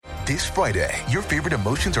This Friday, your favorite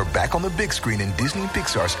emotions are back on the big screen in Disney and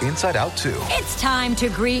Pixar's Inside Out 2. It's time to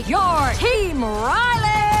greet your Team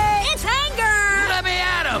Riley. It's anger. Let me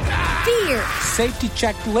at him. Fear. Safety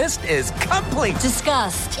checklist is complete.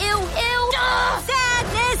 Disgust. Ew.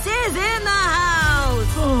 Sadness is in the house.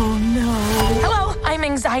 Oh, no. Hello, I'm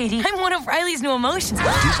anxiety. I'm one of Riley's new emotions.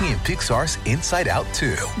 Disney and Pixar's Inside Out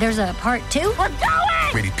 2. There's a part 2? We're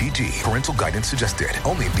going! Rated PG. Parental guidance suggested.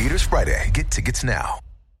 Only in theaters Friday. Get tickets now.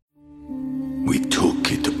 We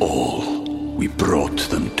took it all. We brought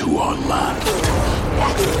them to our land.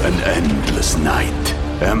 An endless night,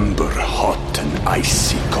 ember hot and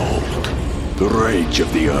icy cold. The rage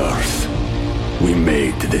of the earth. We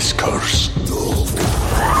made this curse.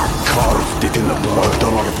 Carved it in the blood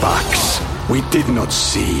on our backs. We did not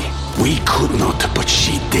see. We could not, but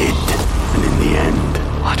she did. And in the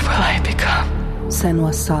end... What will I become?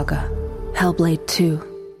 Senua's Saga. Hellblade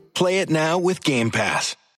 2. Play it now with Game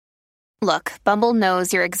Pass. Look, Bumble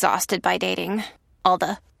knows you're exhausted by dating. All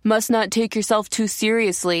the, must not take yourself too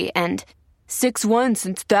seriously, and 6'1"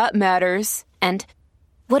 since that matters, and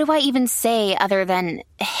what do I even say other than,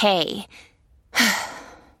 hey?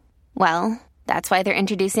 Well, that's why they're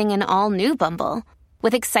introducing an all-new Bumble,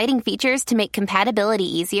 with exciting features to make compatibility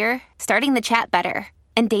easier, starting the chat better,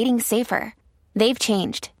 and dating safer. They've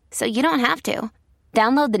changed, so you don't have to.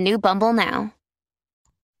 Download the new Bumble now.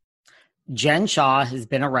 Jen Shah has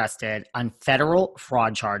been arrested on federal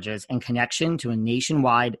fraud charges in connection to a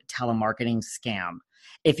nationwide telemarketing scam.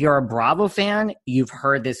 If you're a Bravo fan, you've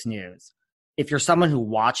heard this news. If you're someone who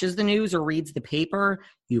watches the news or reads the paper,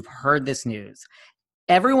 you've heard this news.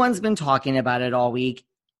 Everyone's been talking about it all week.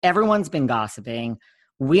 Everyone's been gossiping.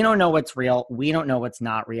 We don't know what's real. We don't know what's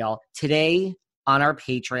not real. Today on our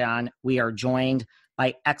Patreon, we are joined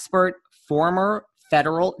by expert former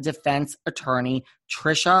federal defense attorney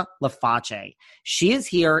Trisha LaFace. She is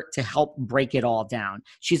here to help break it all down.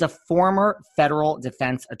 She's a former federal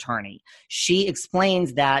defense attorney. She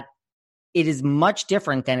explains that it is much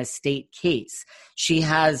different than a state case. She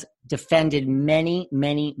has defended many,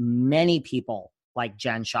 many, many people like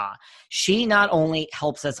Jen Shah. She not only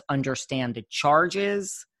helps us understand the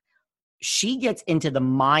charges, she gets into the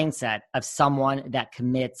mindset of someone that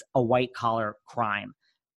commits a white-collar crime.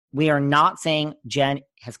 We are not saying Jen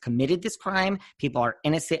has committed this crime. People are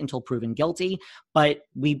innocent until proven guilty, but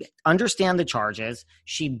we understand the charges.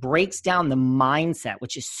 She breaks down the mindset,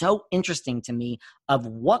 which is so interesting to me, of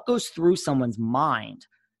what goes through someone's mind.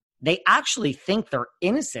 They actually think they're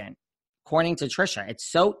innocent, according to Trisha.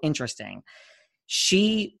 It's so interesting.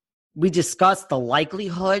 We discussed the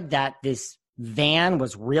likelihood that this van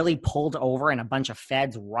was really pulled over and a bunch of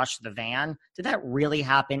feds rushed the van. Did that really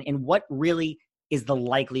happen? And what really is the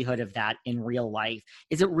likelihood of that in real life?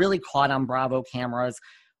 Is it really caught on Bravo cameras?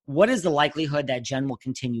 What is the likelihood that Jen will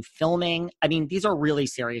continue filming? I mean, these are really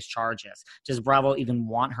serious charges. Does Bravo even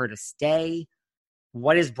want her to stay?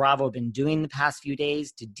 What has Bravo been doing the past few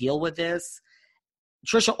days to deal with this?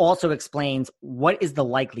 Trisha also explains what is the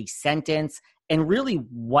likely sentence and really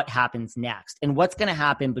what happens next and what's going to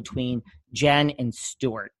happen between Jen and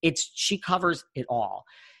Stuart. She covers it all.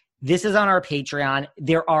 This is on our Patreon.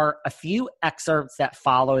 There are a few excerpts that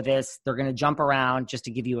follow this. They're going to jump around just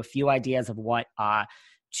to give you a few ideas of what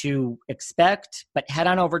to expect. But head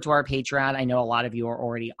on over to our Patreon. I know a lot of you are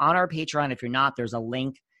already on our Patreon. If you're not, there's a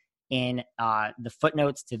link in the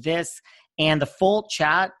footnotes to this. And the full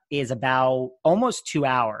chat is about almost 2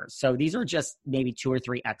 hours. So these are just maybe 2 or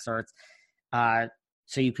 3 excerpts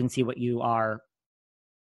so you can see what you are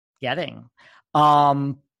getting.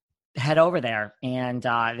 Head over there. And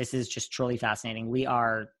this is just truly fascinating. We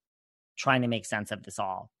are trying to make sense of this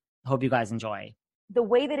all. Hope you guys enjoy. The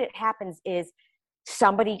way that it happens is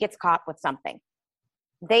somebody gets caught with something.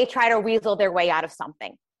 They try to weasel their way out of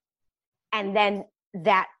something. And then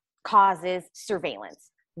that causes surveillance,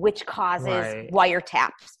 which causes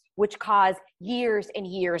wiretaps, which cause years and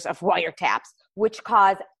years of wiretaps, which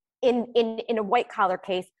cause in a white collar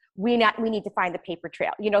case, we need to find the paper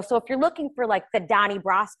trail. So if you're looking for like the Donnie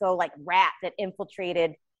Brasco like rat that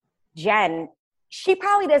infiltrated Jen, she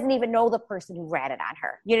probably doesn't even know the person who ratted on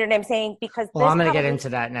her. You know what I'm saying? Because I'm going to get into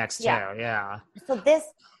that next too. Yeah. So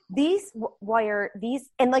these,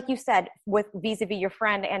 and like you said, with vis-a-vis your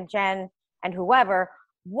friend and Jen and whoever,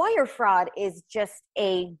 wire fraud is just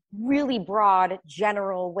a really broad,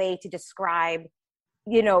 general way to describe,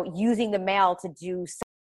 using the mail to do something.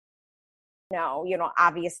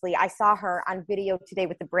 Obviously I saw her on video today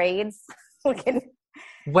with the braids.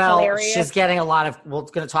 Hilarious. She's getting a lot of, we're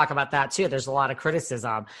going to talk about that too. There's a lot of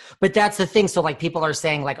criticism, but that's the thing. So like people are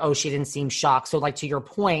saying like, oh, she didn't seem shocked. So like to your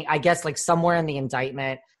point, I guess like somewhere in the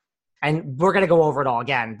indictment, And we're going to go over it all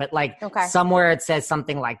again. But like Okay. somewhere it says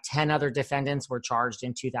something like 10 other defendants were charged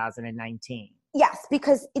in 2019. Yes,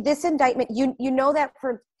 because this indictment, you know that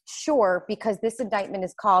for sure, because this indictment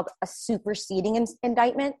is called a superseding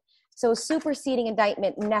indictment. So a superseding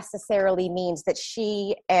indictment necessarily means that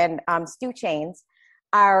she and Stu Chains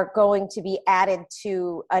are going to be added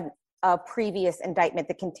to a previous indictment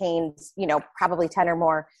that contains, probably 10 or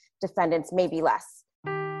more defendants, maybe less.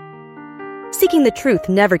 Seeking the truth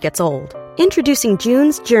never gets old. Introducing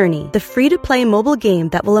June's Journey, the free-to-play mobile game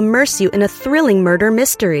that will immerse you in a thrilling murder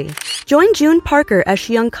mystery. Join June Parker as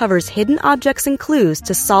she uncovers hidden objects and clues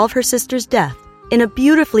to solve her sister's death in a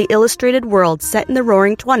beautifully illustrated world set in the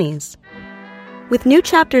Roaring '20s. With new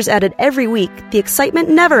chapters added every week, the excitement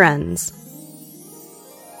never ends.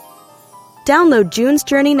 Download June's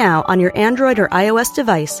Journey now on your Android or iOS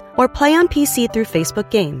device, or play on PC through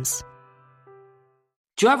Facebook Games.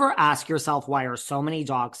 Do you ever ask yourself why are so many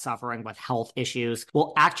dogs suffering with health issues?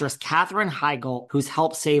 Well, actress Katherine Heigl, who's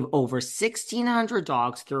helped save over 1,600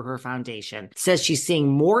 dogs through her foundation, says she's seeing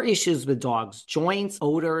more issues with dogs' joints,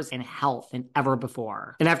 odors, and health than ever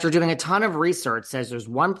before. And after doing a ton of research, says there's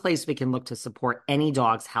one place we can look to support any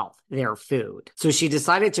dog's health: their food. So she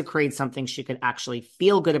decided to create something she could actually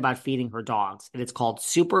feel good about feeding her dogs, and it's called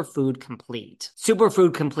Superfood Complete.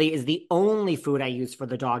 Superfood Complete is the only food I use for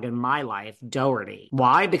the dog in my life, Doherty.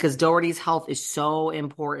 Why? Because Doherty's health is so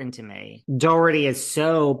important to me. Doherty is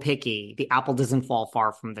so picky. The apple doesn't fall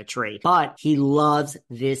far from the tree, but he loves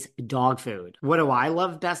this dog food. What do I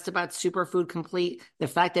love best about Superfood Complete? The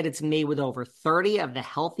fact that it's made with over 30 of the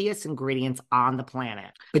healthiest ingredients on the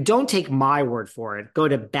planet. But don't take my word for it. Go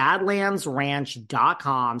to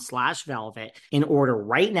badlandsranch.com/velvet and order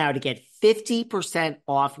right now to get 50%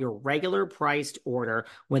 off your regular priced order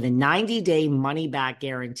with a 90-day money-back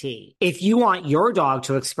guarantee. If you want your dog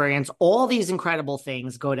to experience all these incredible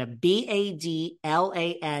things, go to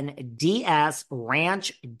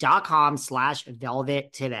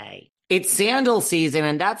badlandsranch.com/velvet today. It's sandal season,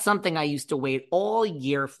 and that's something I used to wait all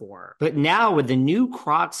year for. But now with the new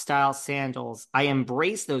Crocs style sandals, I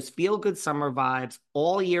embrace those feel-good summer vibes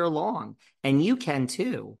all year long. And you can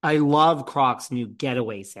too. I love Crocs' new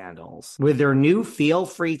Getaway sandals. With their new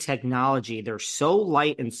feel-free technology, they're so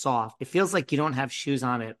light and soft, it feels like you don't have shoes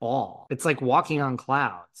on at all. It's like walking on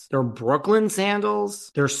clouds. They're Brooklyn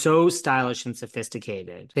sandals. They're so stylish and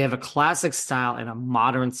sophisticated. They have a classic style and a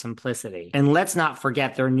modern simplicity. And let's not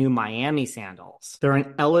forget their new Miami sandals. They're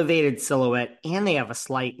an elevated silhouette and they have a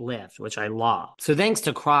slight lift, which I love. So thanks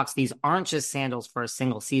to Crocs, these aren't just sandals for a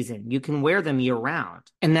single season. You can wear them year-round.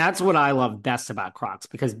 And that's what I love best about Crocs,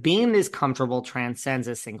 because being this comfortable transcends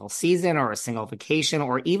a single season or a single vacation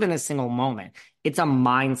or even a single moment. It's a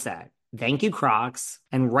mindset. Thank you, Crocs.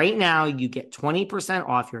 And right now you get 20%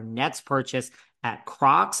 off your next purchase at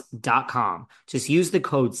crocs.com. Just use the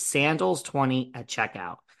code SANDALS20 at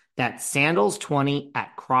checkout. That's SANDALS20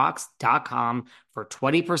 at crocs.com for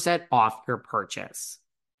 20% off your purchase.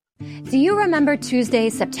 Do you remember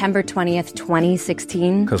Tuesday, September 20th,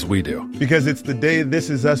 2016? Because we do. Because it's the day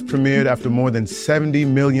This Is Us premiered after more than 70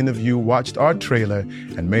 million of you watched our trailer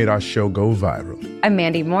and made our show go viral. I'm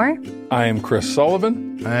Mandy Moore. I am Chris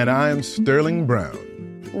Sullivan. And I am Sterling Brown.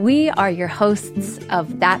 We are your hosts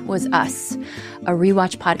of That Was Us, a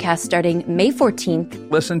rewatch podcast starting May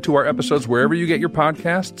 14th. Listen to our episodes wherever you get your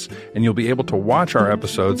podcasts, and you'll be able to watch our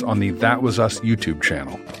episodes on the That Was Us YouTube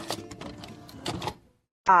channel.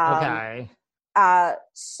 Okay.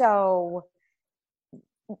 So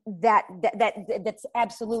that's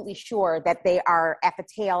absolutely sure that they are at the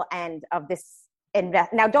tail end of this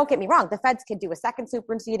Now, don't get me wrong. The feds can do a second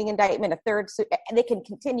superseding indictment, a third, and they can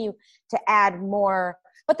continue to add more.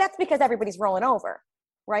 But that's because everybody's rolling over,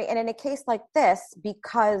 right? And in a case like this,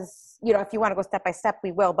 because, if you want to go step by step,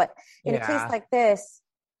 we will. But in a case like this,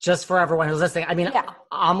 just for everyone who's listening, I mean,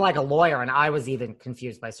 I'm like a lawyer, and I was even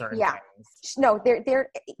confused by certain things. No,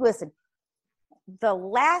 listen, the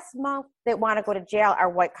last month that want to go to jail are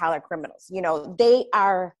white collar criminals. They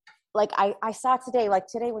are, like, I saw today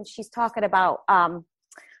when she's talking about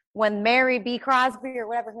when Mary B. Crosby or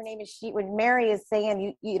whatever her name is, when Mary is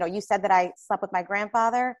saying, you said that I slept with my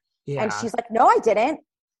grandfather. Yeah. And she's like, no, I didn't.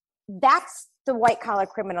 That's the white collar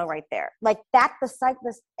criminal right there. Like, that's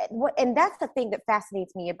and that's the thing that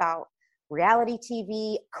fascinates me about reality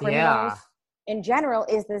TV, criminals in general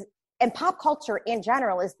and pop culture in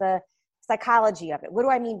general is the psychology of it. What do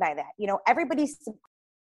I mean by that? Everybody's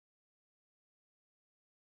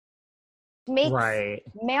makes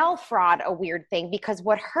mail fraud a weird thing, because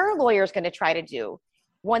what her lawyer is going to try to do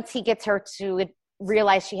once he gets her to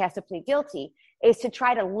realize she has to plead guilty is to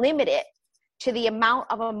try to limit it to the amount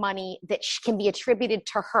of money that can be attributed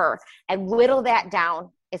to her and whittle that down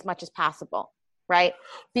as much as possible, right?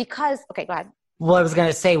 Because, okay, go ahead. Well, I was going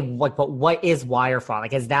to say, but what is wire fraud?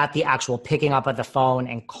 Like, is that the actual picking up of the phone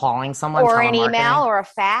and calling someone? Or an email or a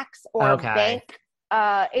fax or a bank?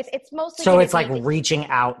 It's mostly. So it's like reaching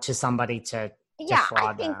out to somebody to yeah, fraud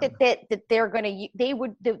I think them. that they're going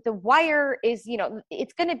to, the wire is,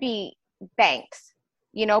 it's going to be banks,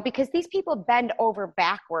 because these people bend over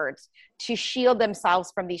backwards to shield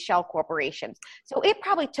themselves from these shell corporations. So it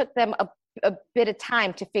probably took them a bit of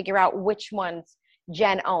time to figure out which ones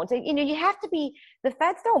Jen owns. And, you have to be, the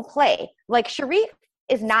feds don't play. Like Sharif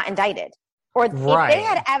is not indicted. Or if they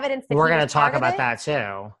had evidence that we're going to talk about that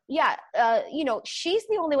too. Yeah. She's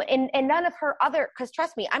the only one and none of her other, because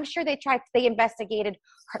trust me, I'm sure they investigated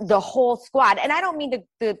the whole squad. And I don't mean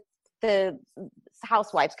the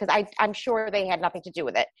housewives, because I'm sure they had nothing to do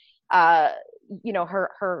with it.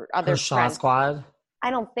 Her other Shaw Squad. I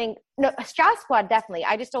don't think, no, Shaw Squad, definitely.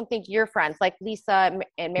 I just don't think your friends like Lisa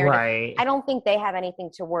and Meredith, right. I don't think they have anything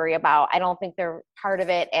to worry about. I don't think they're part of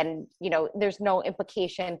it. And, there's no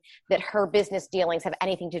implication that her business dealings have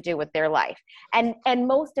anything to do with their life. And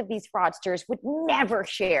most of these fraudsters would never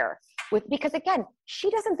share because again, she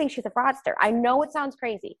doesn't think she's a fraudster. I know it sounds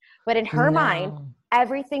crazy, but in her mind,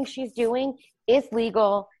 everything she's doing is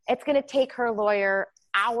legal. It's going to take her lawyer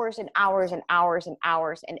hours and hours and hours and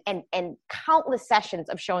hours and countless sessions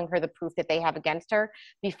of showing her the proof that they have against her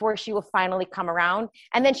before she will finally come around.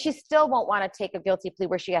 And then she still won't want to take a guilty plea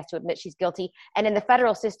where she has to admit she's guilty. And in the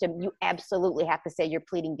federal system, you absolutely have to say you're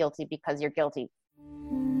pleading guilty because you're guilty.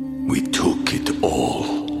 We took it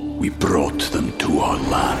all. We brought them to our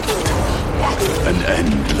land. An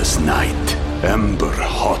endless night, ember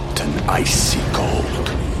hot and icy cold.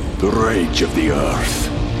 The rage of the earth.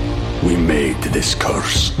 We made this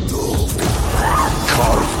curse.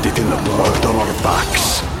 Carved it in the blood on our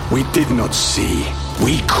backs. We did not see.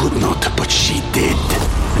 We could not, but she did.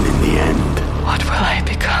 And in the end, what will I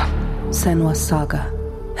become? Senua's Saga.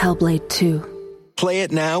 Hellblade 2. Play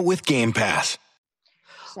it now with Game Pass.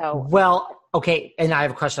 So okay, and I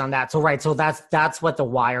have a question on that. So that's what the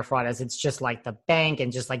wire fraud is. It's just like the bank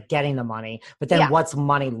and just like getting the money. But then what's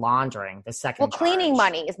money laundering? The second cleaning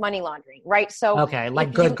money is money laundering, right? So okay,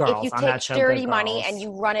 like Good Girls. If you on take that show, dirty money and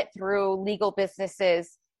you run it through legal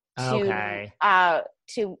businesses to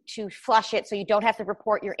flush it, so you don't have to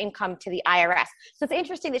report your income to the IRS. So it's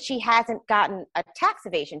interesting that she hasn't gotten a tax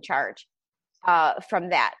evasion charge from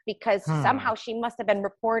that because somehow she must have been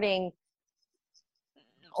reporting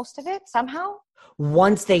most of it somehow.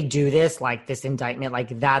 Once they do this, like this indictment,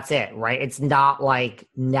 like that's it, right? It's not like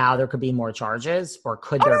now there could be more charges or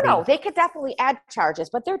could there be? No, they could definitely add charges,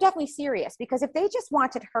 but they're definitely serious because if they just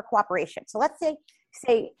wanted her cooperation. So let's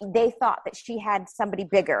say they thought that she had somebody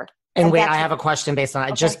bigger. And wait, I have a question based on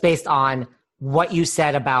it, just based on what you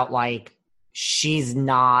said about like, she's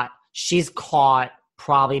caught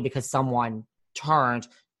probably because someone turned.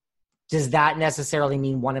 Does that necessarily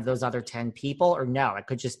mean one of those other 10 people or no? It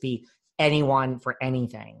could just be anyone for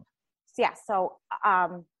anything. Yeah. So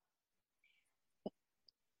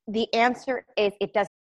the answer is it does